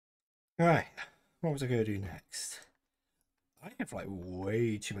Right, what was I going to do next? I have like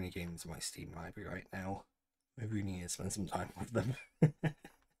way too many games in my Steam library right now. I really need to spend some time with them.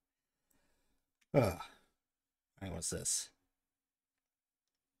 Oh, right, what's this?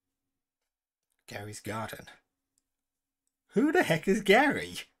 Gary's Garden. Who the heck is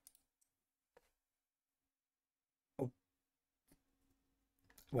Gary? Oh,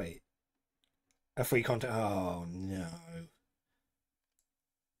 wait. A free content. Oh, no.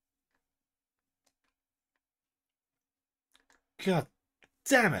 God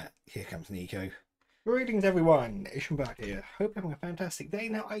damn it. Here comes Niko. Greetings, everyone. Isham back here. Hope you're having a fantastic day.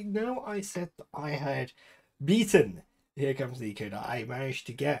 Now, I know I said that I had beaten Here Comes Niko, that I managed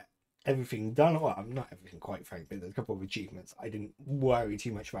to get everything done. Well, I'm not everything, quite frankly. There's a couple of achievements I didn't worry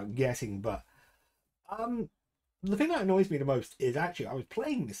too much about getting, but um, the thing that annoys me the most is actually I was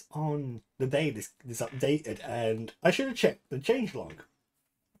playing this on the day this updated, and I should have checked the changelog.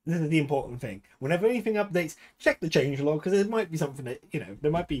 This is the important thing. Whenever anything updates, check the changelog, because there might be something that,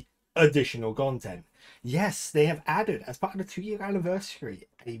 there might be additional content. Yes, they have added, as part of the 2-year anniversary,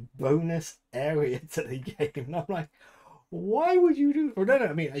 a bonus area to the game. And I'm like, why would you do? Or no,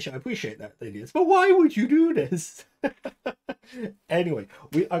 I mean, actually, I appreciate that they do this, but why would you do this? Anyway,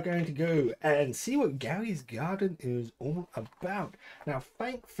 we are going to go and see what Gary's Garden is all about. Now,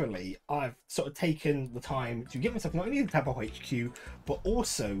 thankfully, I've sort of taken the time to give myself not only the Tadpole HQ, but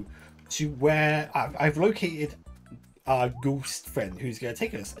also to where I've located our ghost friend who's going to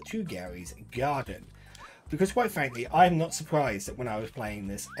take us to Gary's Garden. Because quite frankly, I'm not surprised that when I was playing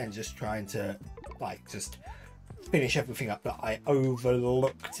this and just trying to, like, just finish everything up, that I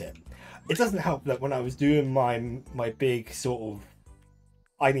overlooked it. It doesn't help that when I was doing my big sort of,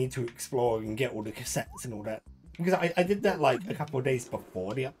 I need to explore and get all the cassettes and all that, because I did that like a couple of days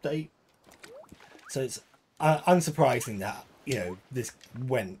before the update, so it's unsurprising that this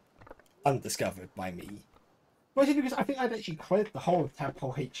went undiscovered by me. Mostly because I think I'd actually cleared the whole of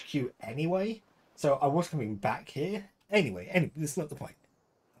Tadpole HQ anyway, so I was coming back here anyway. That's not the point.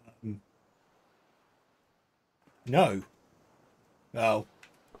 No. Oh.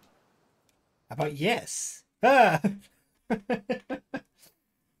 How about yes? Ah!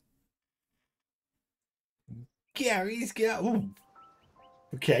 Gary's got. Ooh.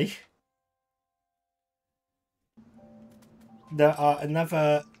 Okay. There are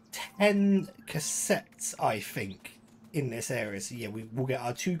another 10 cassettes, I think, in this area. So yeah, we'll get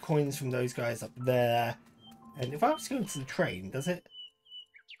our 2 coins from those guys up there. And if I was going to the train, does it?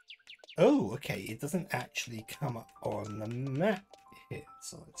 Oh, okay. It doesn't actually come up on the map here.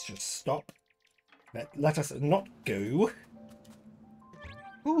 So let's just stop. Let us not go.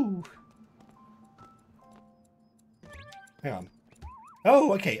 Ooh. Hang on.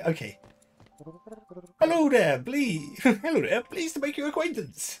 Oh, okay. Hello there, please. Hello there, pleased to make your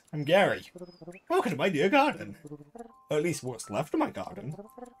acquaintance. I'm Gary. Welcome to my dear garden. Or at least what's left of my garden.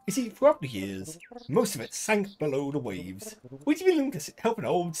 You see, throughout the years, most of it sank below the waves. Would you be willing to help an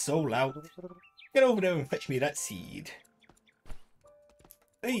old soul out? Get over there and fetch me that seed.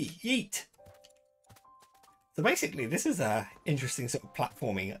 Hey, yeet. So basically, this is a interesting sort of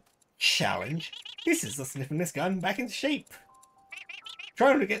platforming challenge. This is the sniffing this gun back into shape.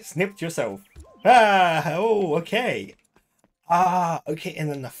 Trying to get snipped yourself. Ah, oh, okay. Ah, okay,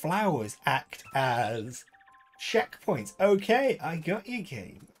 and then the flowers act as checkpoints. Okay, I got you,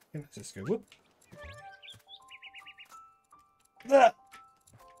 game. Let's just go, whoop. Ah.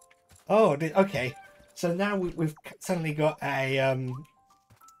 Oh, okay. So now we've suddenly got a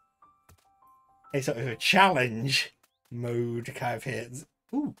sort of a challenge mode kind of here.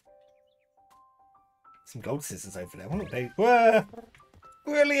 Ooh. Some gold scissors over there. What are they? Whoa!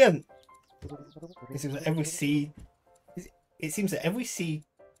 Brilliant! It seems that every seed... It seems that every seed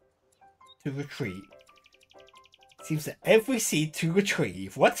to retrieve... It seems that every seed to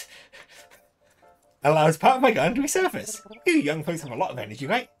retrieve... What? Allows part of my gun to resurface. You young folks have a lot of energy,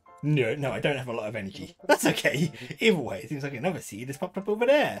 right? No, I don't have a lot of energy. That's okay. Either way, it seems like another seed has popped up over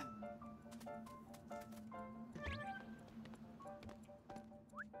there.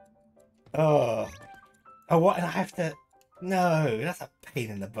 Oh. Oh, what? And I have to... No, that's a pain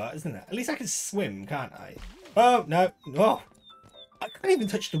in the butt, isn't it? At least I can swim, can't I? Oh, no. Oh. I can't even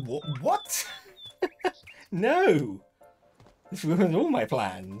touch the water. What? No. This ruins all my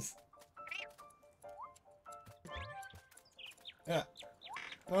plans. Yeah.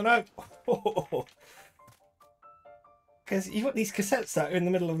 Oh, no. Because you've got these cassettes that are in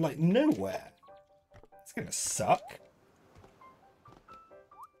the middle of, like, nowhere. It's going to suck.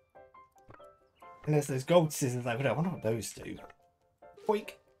 And there's those gold scissors over there. I wonder what those do.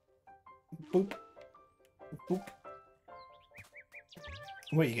 Boink. Boop. Boop.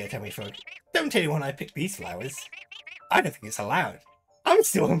 What are you going to tell me, Frog? Don't tell anyone I picked these flowers. I don't think it's allowed. I'm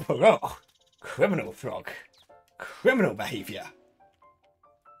still on parole. Criminal, Frog. Criminal behaviour.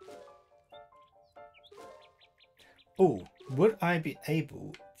 Oh, would I be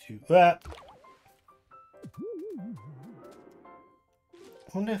able to... I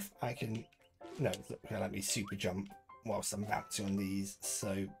wonder if I can... No, it's not going to let me super jump whilst I'm bouncing on these,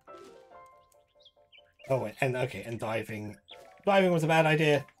 so... Oh, wait, and okay, and diving. Diving was a bad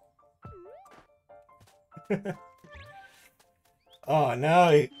idea. Oh,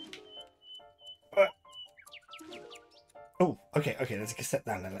 no. Oh, okay, there's a cassette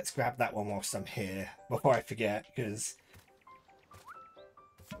down there. Let's grab that one whilst I'm here before I forget, because...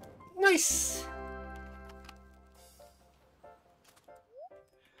 Nice!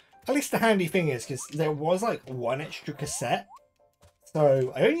 At least the handy thing is, because there was like one extra cassette,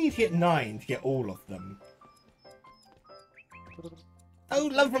 so I only need to get 9 to get all of them. Oh,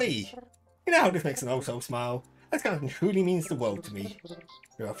 lovely! You know how this makes an old soul smile? That garden truly means the world to me.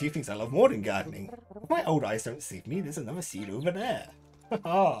 There are a few things I love more than gardening. If my old eyes don't deceive me, there's another seed over there.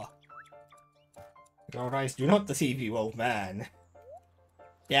 Ha Your old eyes do not deceive you, old man.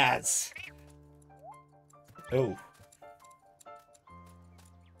 Yes. Oh.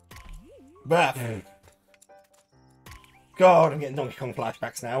 Bah. God, I'm getting Donkey Kong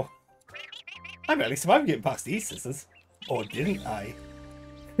flashbacks now. I barely survived getting past these sisters. Or didn't I?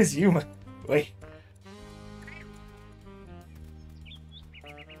 It's human. Wait.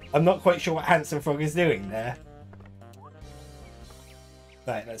 I'm not quite sure what Handsome Frog is doing there.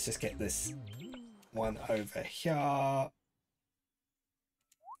 Right, let's just get this one over here. Oh,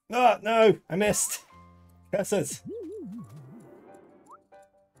 no! I missed! Curses!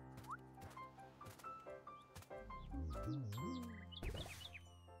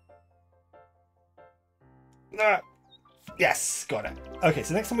 Ah, yes, got it. Okay,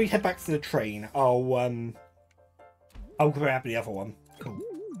 so next time we head back to the train, I'll grab the other one. Cool.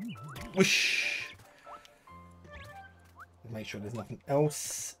 Whoosh! Make sure there's nothing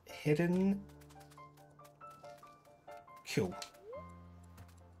else hidden. Cool.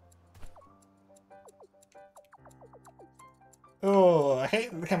 Oh, I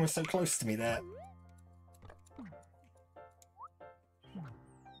hate that the camera's so close to me there.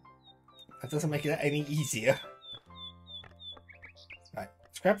 That doesn't make it any easier. Right,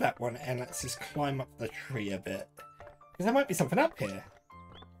 let's grab that one and let's just climb up the tree a bit. Because there might be something up here.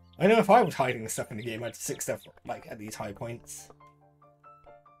 I know if I was hiding stuff in the game, I'd stick stuff like at these high points.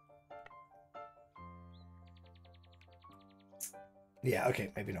 Yeah,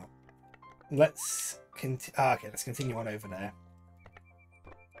 okay, maybe not. Let's okay, let's continue on over there.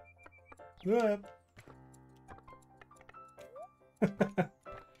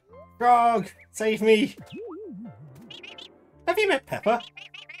 Frog, save me! Have you met Pepper?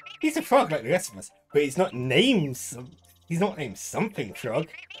 He's a frog like the rest of us, but he's not named something frog.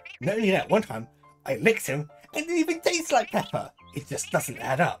 Not only that, one time I licked him and it even tastes like Pepper. It just doesn't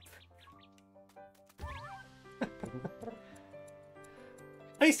add up.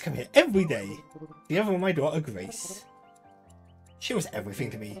 I used to come here every day. The other one, my daughter Grace. She was everything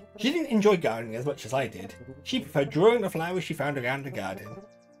to me. She didn't enjoy gardening as much as I did. She preferred drawing the flowers she found around the garden.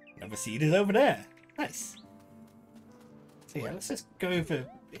 Another seed is over there. Nice. So yeah, let's just go over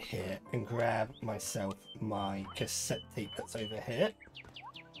here and grab myself my cassette tape that's over here.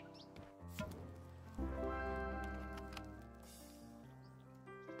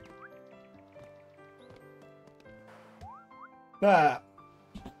 I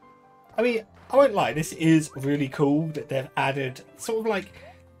mean, I won't lie, this is really cool that they've added sort of like...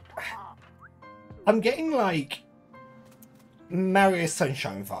 I'm getting like Mario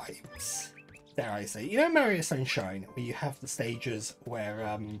Sunshine vibes, dare I say. You know Mario Sunshine, where you have the stages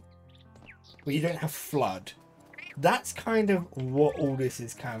where you don't have flood? That's kind of what all this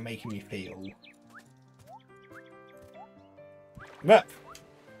is kind of making me feel. But...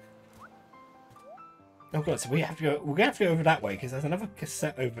 oh god, so we have to go. We're gonna have to go over that way because there's another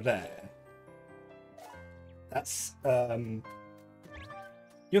cassette over there. That's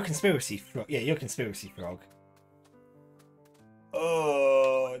your conspiracy frog. Yeah, your conspiracy frog.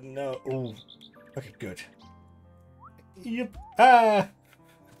 Oh no! Oh, okay, good. Yep. Ah.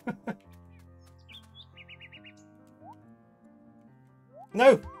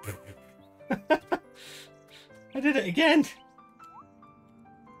 No. I did it again.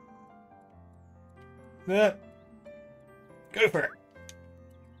 Go for it.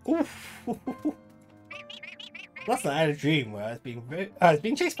 Oof. Last night I had a dream where I was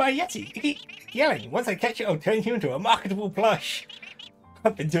being chased by a Yeti. He kept yelling, once I catch it, I'll turn you into a marketable plush.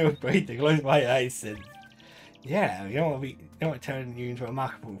 I've been too afraid to close my eyes since. Yeah, you don't want to turn you into a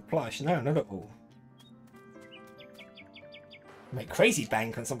marketable plush. No, not at all. Make crazy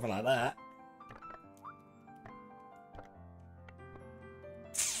bank on something like that.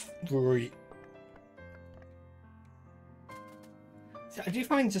 Right. So I do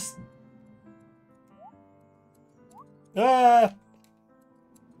find just oh,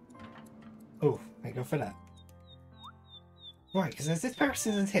 thank God for that. Right, because there's this pair of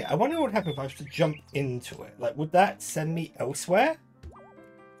scissors here. I wonder what would happen if I was to jump into it. Like, would that send me elsewhere?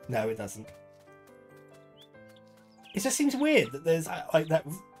 No, it doesn't. It just seems weird that there's like that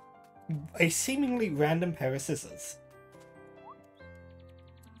a seemingly random pair of scissors.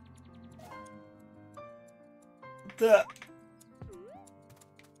 The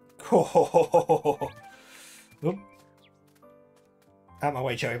oh. Oop. Out my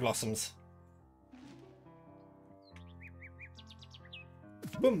way, cherry blossoms.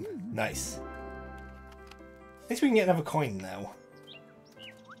 Boom. Nice. At least we can get another coin now.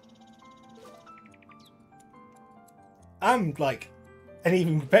 I'm like an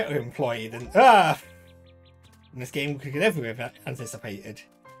even better employee than in this game we could ever have anticipated.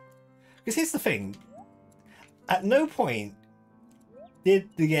 Because here's the thing. At no point did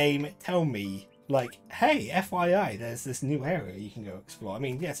the game tell me, like, hey, FYI, there's this new area you can go explore. I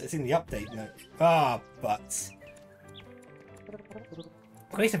mean, yes, it's in the update note. But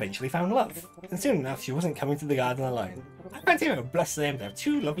Grace eventually found love, and soon enough she wasn't coming to the garden alone. I fancy her, bless them, to have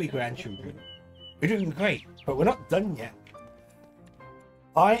 2 lovely grandchildren. We're doing great, but we're not done yet.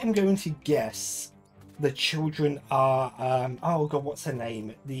 I am going to guess the children are, oh god, what's her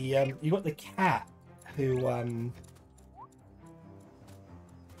name? The, you got the cat who,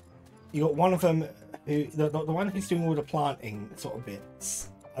 you got one of them who, the one who's doing all the planting sort of bits.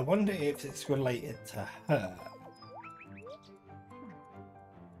 I wonder if it's related to her.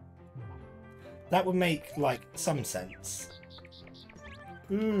 That would make, like, some sense.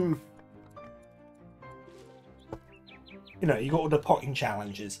 Ooh. You know, you got all the potting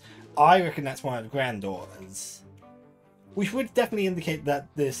challenges. I reckon that's one of the granddaughters. Which would definitely indicate that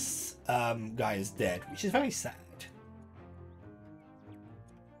this guy is dead, which is very sad.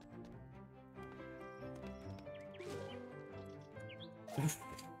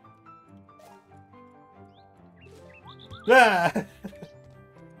 Ah! You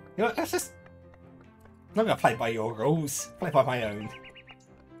know what, that's just... I'm not going to play by your rules. Play by my own.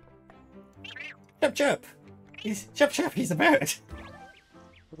 Chirp chirp! Chirp chirp, he's a bird!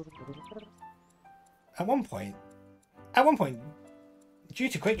 At one point, due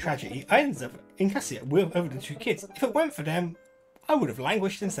to great tragedy, I ended up in custody with over the 2 kids. If it weren't for them, I would have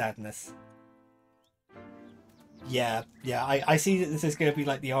languished in sadness. Yeah, I see that this is going to be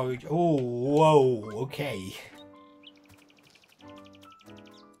like the old... Oh, whoa, okay.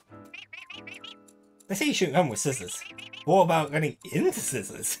 They say you shouldn't run with scissors. What about running into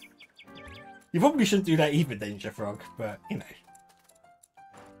scissors? You probably shouldn't do that either, Danger Frog, but, you know.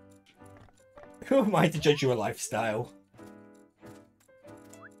 Who am I to judge your lifestyle?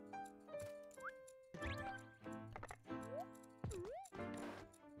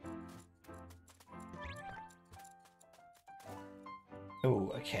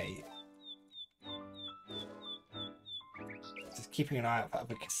 Oh, okay. Just keeping an eye out for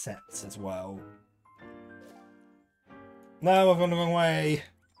other cassettes as well. No, I've gone the wrong way.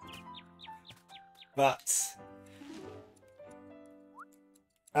 But...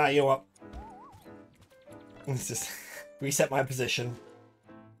 you know what? Let's just reset my position.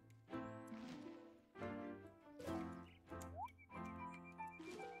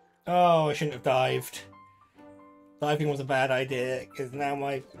 Oh, I shouldn't have dived. Diving was a bad idea, because now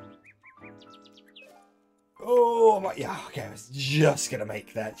my... Oh, yeah, okay, I was just gonna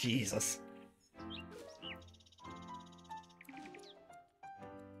make that, Jesus.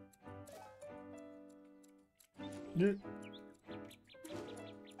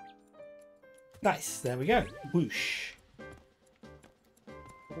 Nice, there we go. Whoosh.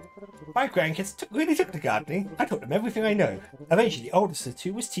 My grandkids really took to gardening. I taught them everything I know. Eventually, the oldest of the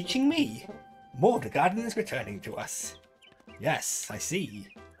 2 was teaching me. More of the garden is returning to us. Yes, I see.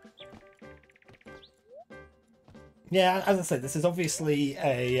 Yeah, as I said, this is obviously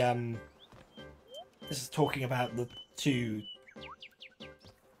a, this is talking about the 2...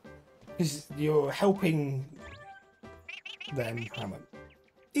 Because you're helping them...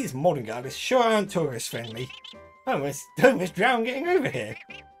 These modern gardens sure aren't tourist friendly. I almost drowned getting over here.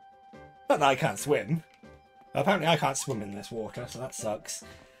 Not that I can't swim. Apparently I can't swim in this water, so that sucks.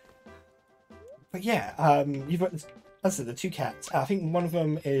 But yeah, you've got, as I said, the 2 cats. I think one of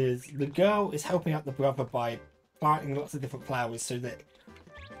them is, the girl is helping out the brother by planting lots of different flowers so that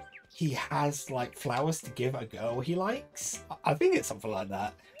he has like flowers to give a girl he likes. I think it's something like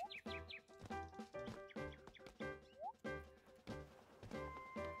that.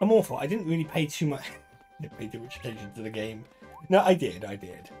 I'm awful. I didn't really pay too much. Didn't pay too much attention to the game. No, I did.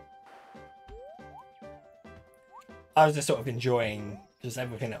 I was just sort of enjoying just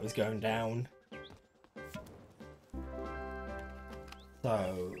everything that was going down.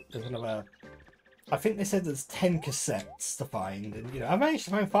 So there's another. I think they said there's 10 cassettes to find, and you know I managed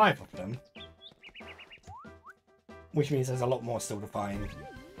to find 5 of them, which means there's a lot more still to find.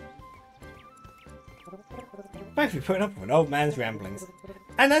 Thanks for putting up with an old man's ramblings.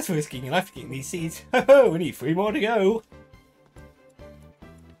 And that's for risking your life for getting these seeds. Ho, we need 3 more to go.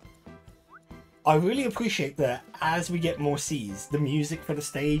 I really appreciate that as we get more seeds, the music for the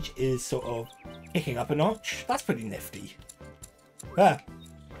stage is sort of picking up a notch. That's pretty nifty. Ah.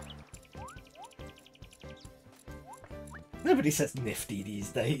 Nobody says nifty these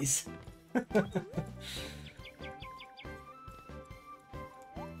days.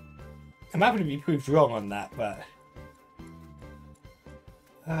 I'm happy to be proved wrong on that, but...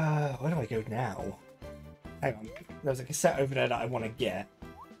 where do I go now? Hang on. There's a cassette over there that I want to get.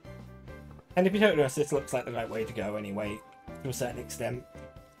 And if you don't notice, this looks like the right way to go anyway, to a certain extent.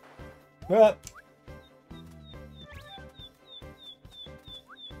 Ah.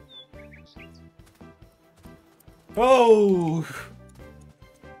 Oh!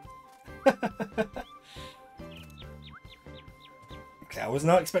 Okay, I was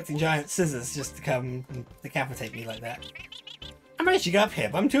not expecting giant scissors just to come and decapitate me like that. I managed to get up here,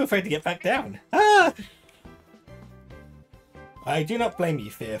 but I'm too afraid to get back down. Ah! I do not blame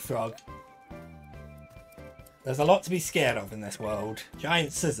you, Fear Frog. There's a lot to be scared of in this world.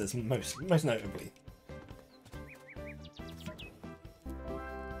 Giant scissors, most notably.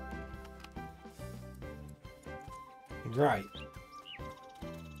 Right.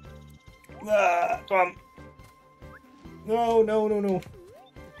 Ah, come on. No, no, no, no.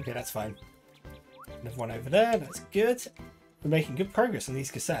 Okay, that's fine. Another one over there, that's good. We're making good progress on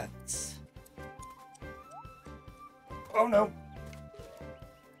these cassettes. Oh no.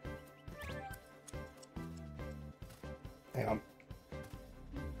 Hang on.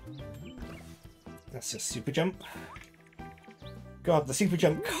 That's just super jump. God, the super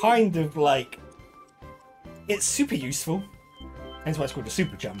jump kind of like... It's super useful. Hence why it's called a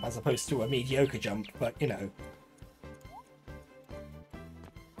super jump as opposed to a mediocre jump, but you know.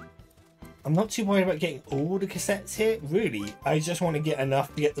 I'm not too worried about getting all the cassettes here, really. I just want to get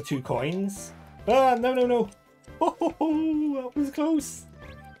enough to get the 2 coins. Ah, no, no, no. Oh, that was close.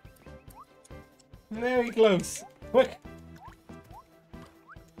 Very close. Quick.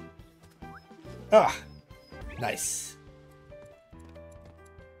 Ah, nice.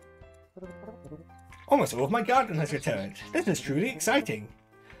 Almost all of my garden has returned. This is truly exciting.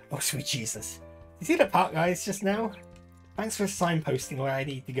 Oh, sweet Jesus. You see the park guys just now? Thanks for signposting where I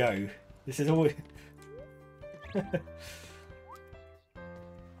need to go. This is always... Come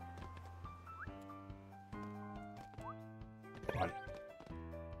on.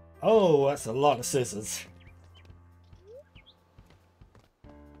 Oh, that's a lot of scissors.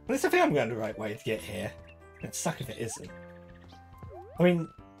 At least I think I'm going the right way to get here. It's suck if it isn't. I mean,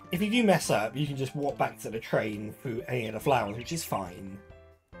 if you do mess up, you can just walk back to the train through any of the flowers, which is fine.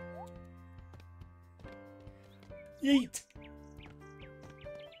 Yeet!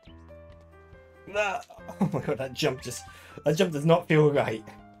 Ah, oh my god, that jump does not feel right.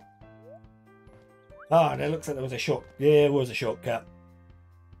 Ah, and it looks like there was a there was a shortcut.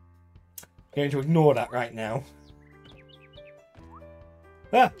 I'm going to ignore that right now.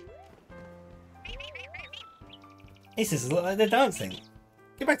 Ah! These scissors look like they're dancing.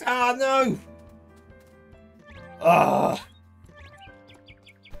 Get back to... Ah, no! Ah!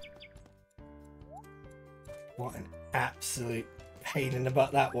 What an absolute pain in the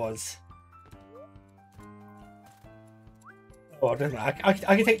butt that was. Oh, I don't know. I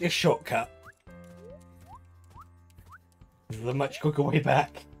can take this shortcut. This is a much quicker way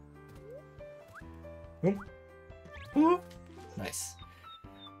back. Ooh. Ooh. Nice.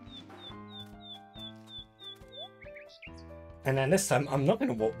 And then this time, I'm not going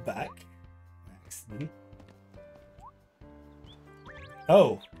to walk back. Accident.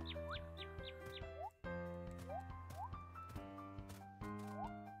 Oh.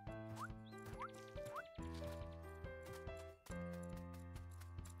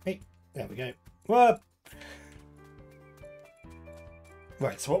 Hey, there we go. Whoa.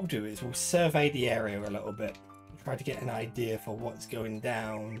 Right, so what we'll do is we'll survey the area a little bit. Try to get an idea for what's going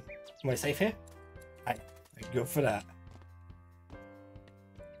down. Am I safe here? I'm good for that.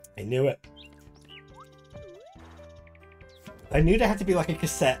 I knew it. I knew there had to be like a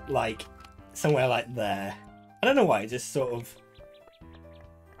cassette, like somewhere like there. I don't know why, it just sort of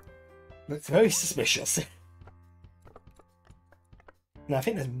looks very suspicious. Now I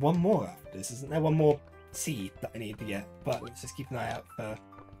think there's one more after this, isn't there? One more seed that I need to get, but let's just keep an eye out for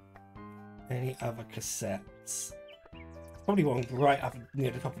any other cassettes. Probably one right up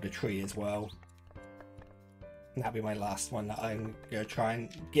near the top of the tree as well. And that'll be my last one that I'm gonna try and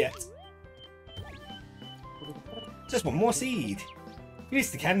get. Just one more seed. Use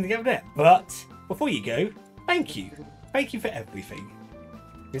the cannon to get there. But before you go, thank you. Thank you for everything.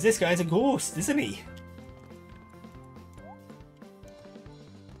 Because this guy's a ghost, isn't he?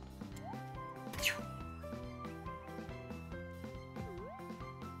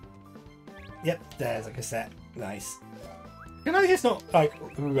 Yep, there's a cassette. Nice. Can I just not, like,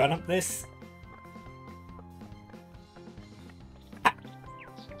 run up this?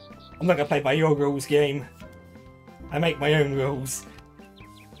 I'm not gonna play by your rules, game. I make my own rules.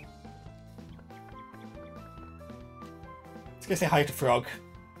 Let's go say hi to Frog.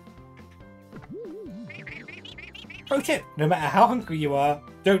 Pro tip: no matter how hungry you are,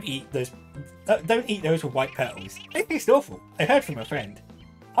 don't eat those. Don't eat those with white petals. They taste awful. I heard from a friend.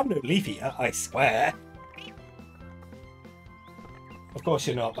 I'm no leaf eater, I swear. Of course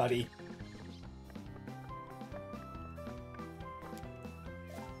you're not, buddy.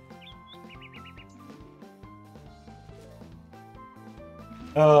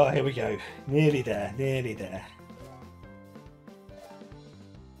 Oh, here we go. Nearly there, nearly there.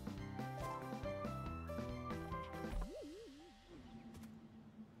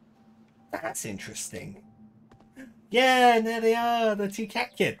 That's interesting. Yeah, there they are, the two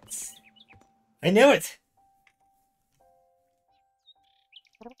cat kids. I knew it!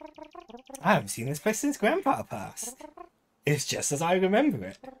 I haven't seen this place since Grandpa passed. It's just as I remember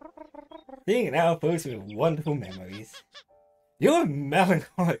it. Being an owl fills me with wonderful memories. You're a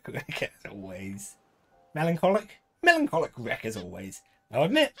melancholic wreck as always. Melancholic? Melancholic wreck as always. I'll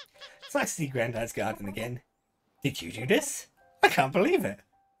admit, it's nice to see Granddad's garden again. Did you do this? I can't believe it.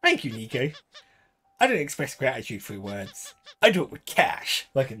 Thank you, Niko. I don't express gratitude through words. I do it with cash,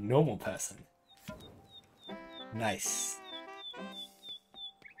 like a normal person. Nice.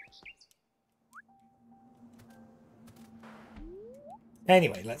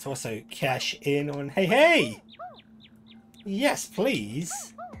 Anyway, let's also cash in on Hey Hey! Yes,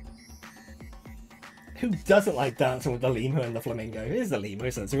 please! Who doesn't like dancing with the lemur and the flamingo? Here's the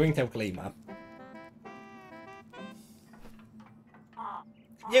lemur, so it's a ring-tailed lemur.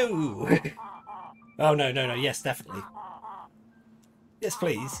 Yo! Oh, no, no, no, yes, definitely. Yes,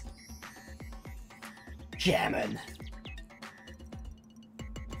 please. Jammin'.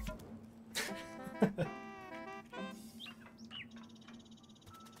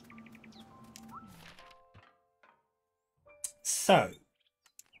 So,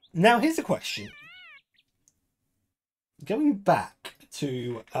 now here's a question. Going back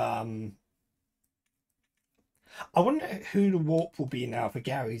to, I wonder who the warp will be now for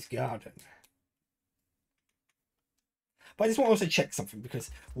Gary's Garden. But I just want to also check something,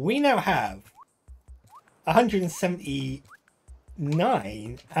 because we now have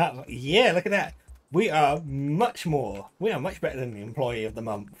 179 out of, yeah, look at that. We are much better than the employee of the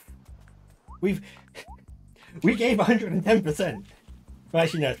month. We gave 110%. Well,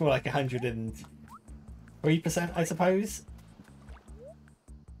 actually, no, it's more like 103%, I suppose.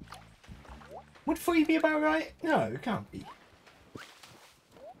 Would 3 be about right? No, it can't be.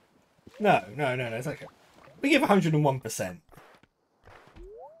 No, it's okay. We give 101%.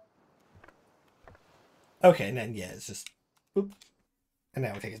 Okay, and then, yeah, it's just... Boop. And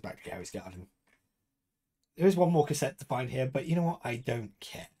now we'll take us back to Gary's Garden. There is one more cassette to find here, but you know what? I don't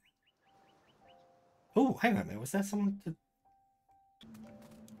care. Oh, hang on a minute. Was there someone to...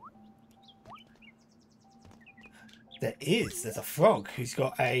 There is. There's a frog who's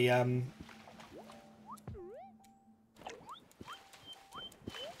got a,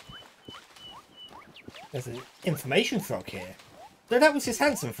 There's an information frog here. No, that was his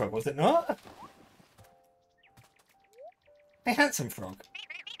handsome frog, was it not? Hey, handsome frog.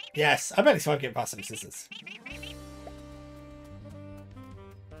 Yes, I bet it's fine to get past some scissors.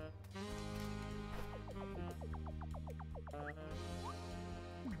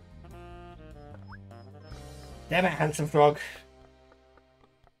 Damn it, handsome frog.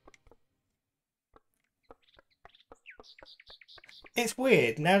 It's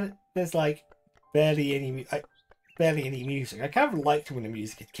weird, now that there's like barely any music. I kind of liked when the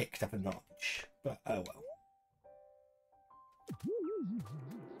music had kicked up a notch, but oh well.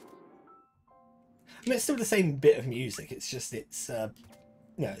 I mean, it's still the same bit of music, it's just, it's, you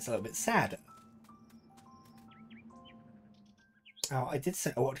know, it's a little bit sadder. Oh, I did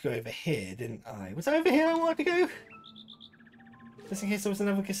say I wanted to go over here, didn't I? Was I over here I wanted to go? Just in case there was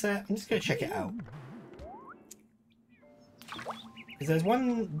another cassette. I'm just going to check it out. Because there's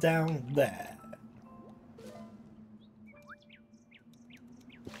one down there.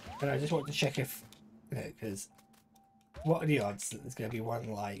 And I just want to check if... You know, because... What are the odds that there's going to be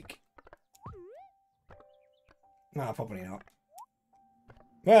one like... No, probably not.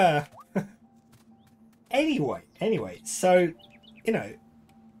 Ah. Anyway, so, you know,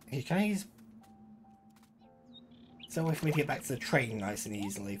 you can use... So if we get back to the train nice and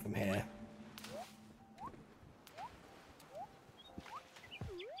easily from here.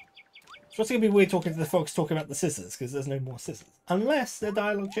 It's also going to be weird talking to the folks talking about the scissors, because there's no more scissors. Unless the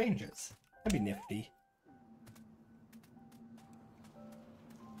dialogue changes. That'd be nifty.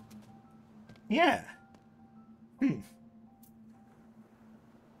 Yeah.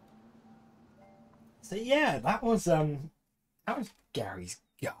 So yeah, that was Gary's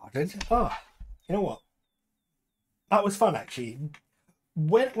Garden. Oh, you know what? That was fun actually.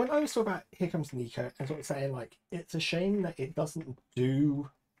 When I was talking about Here Comes Niko and sort of saying like it's a shame that it doesn't do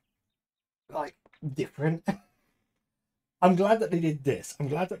like different. I'm glad that they did this. I'm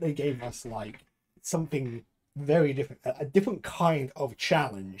glad that they gave us like something very different, a different kind of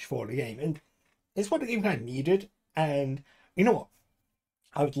challenge for the game, and it's what the game kind of needed. And you know what?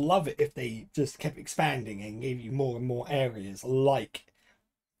 I would love it if they just kept expanding and gave you more and more areas like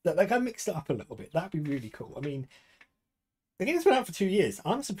that. Like I mixed it up a little bit. That'd be really cool. I mean, the game's been out for 2 years.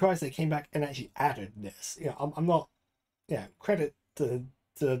 I'm surprised they came back and actually added this. You know, I'm not. Yeah, credit to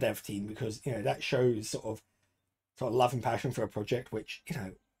the dev team, because you know that shows sort of love and passion for a project, which you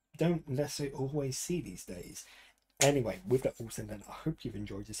know don't necessarily always see these days. Anyway, with that all said, then I hope you've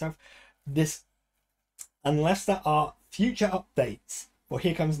enjoyed yourself. This, unless there are future updates for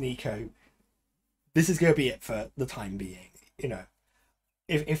Here Comes Niko, this is going to be it for the time being. You know,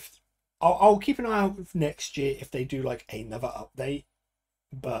 if I'll keep an eye out for next year if they do like another update,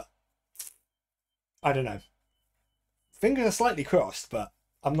 but I don't know. Fingers are slightly crossed, but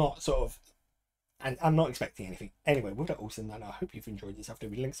I'm not sort of, and I'm not expecting anything. Anyway, with that all said, I hope you've enjoyed yourself.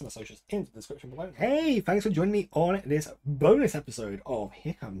 There'll be links to my socials in the description below. Hey, thanks for joining me on this bonus episode of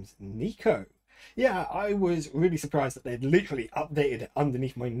Here Comes Niko. Yeah, I was really surprised that they'd literally updated it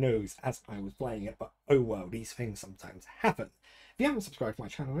underneath my nose as I was playing it, but oh well, these things sometimes happen. If you haven't subscribed to my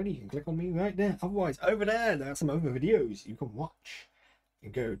channel already, you can click on me right there. Otherwise, over there are some other videos you can watch. You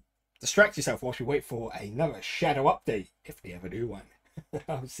can go distract yourself whilst you wait for another shadow update, if they ever do one.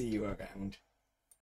 I'll see you around.